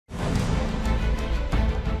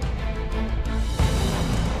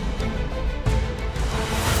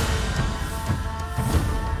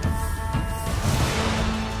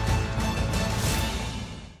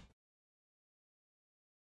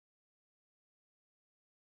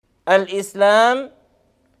Al-Islam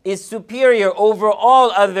is superior over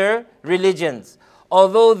all other religions,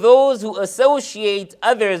 although those who associate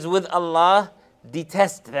others with Allah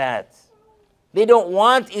detest that. They don't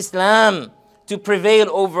want Islam to prevail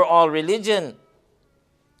over all religion.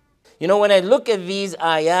 You know, when I look at these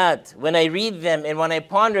ayat, when I read them and when I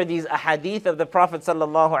ponder these ahadith of the Prophet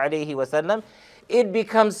sallallahu alaihi wasallam, it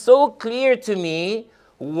becomes so clear to me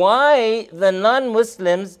why the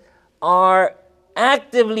non-Muslims are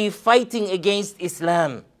actively fighting against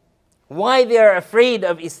Islam, why they are afraid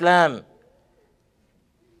of Islam.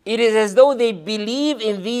 It is as though they believe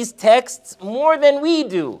in these texts more than we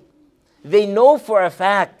do. They know for a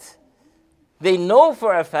fact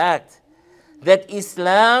that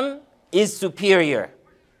Islam is superior.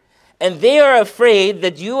 And they are afraid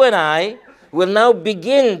that you and I will now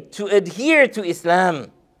begin to adhere to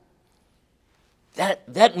Islam.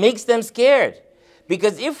 That makes them scared.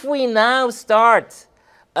 Because if we now start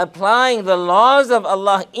applying the laws of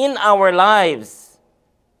Allah in our lives,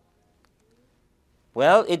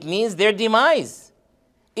 well, it means their demise.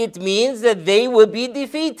 It means that they will be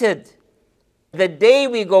defeated. The day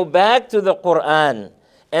we go back to the Quran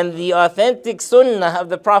and the authentic sunnah of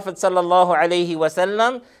the Prophet sallallahu alaihi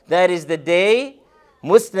wasallam, that is the day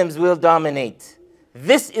Muslims will dominate.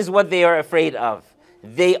 This is what they are afraid of.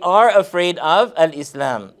 They are afraid of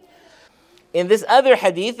al-Islam. In this other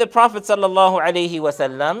hadith, the Prophet sallallahu alaihi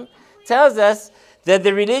wasallam tells us that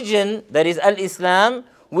the religion, that is al-Islam,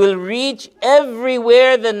 will reach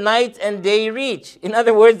everywhere the night and day reach. In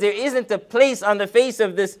other words, there isn't a place on the face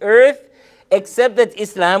of this earth except that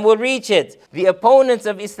Islam will reach it. The opponents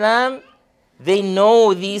of Islam, they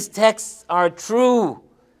know these texts are true.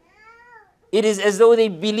 It is as though they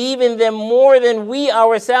believe in them more than we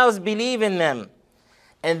ourselves believe in them.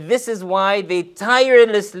 And this is why they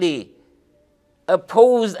tirelessly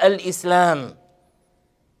oppose al-Islam.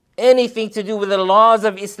 Anything to do with the laws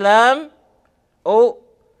of Islam, oh,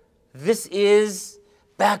 this is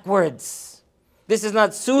backwards. This is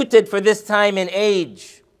not suited for this time and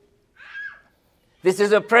age. This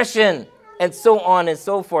is oppression, and so on and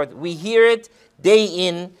so forth. We hear it day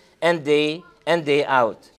in and day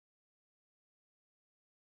out.